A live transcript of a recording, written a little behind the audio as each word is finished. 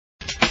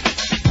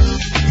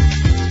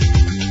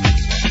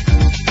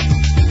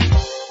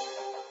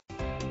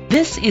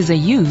This is a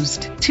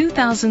used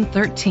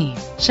 2013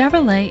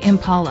 Chevrolet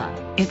Impala.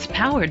 It's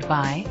powered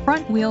by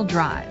front-wheel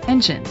drive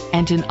engine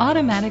and an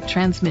automatic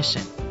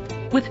transmission.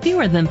 With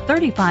fewer than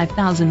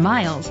 35,000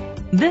 miles,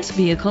 this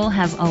vehicle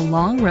has a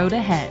long road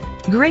ahead.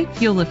 Great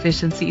fuel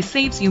efficiency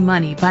saves you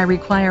money by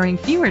requiring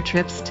fewer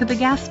trips to the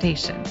gas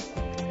station.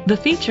 The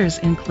features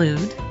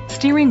include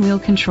steering wheel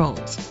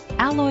controls,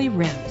 alloy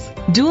rims,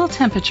 dual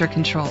temperature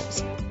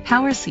controls,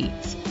 power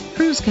seats,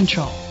 cruise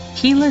control,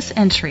 keyless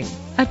entry,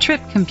 a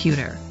trip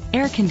computer,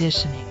 air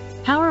conditioning,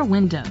 power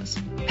windows,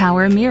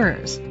 power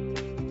mirrors.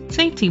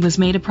 Safety was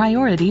made a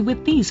priority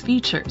with these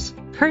features: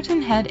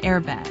 curtain head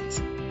airbags,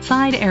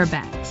 side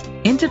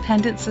airbags,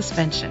 independent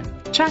suspension,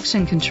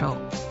 traction control,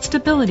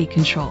 stability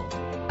control,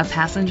 a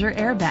passenger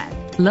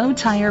airbag, low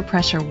tire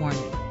pressure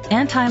warning,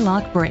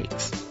 anti-lock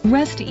brakes.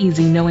 Rest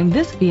easy knowing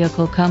this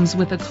vehicle comes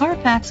with a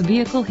Carfax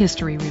Vehicle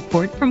History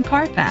Report from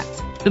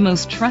Carfax, the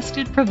most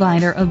trusted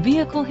provider of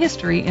vehicle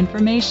history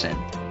information.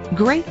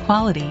 Great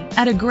quality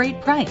at a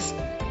great price.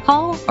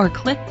 Call or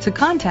click to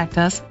contact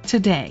us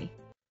today.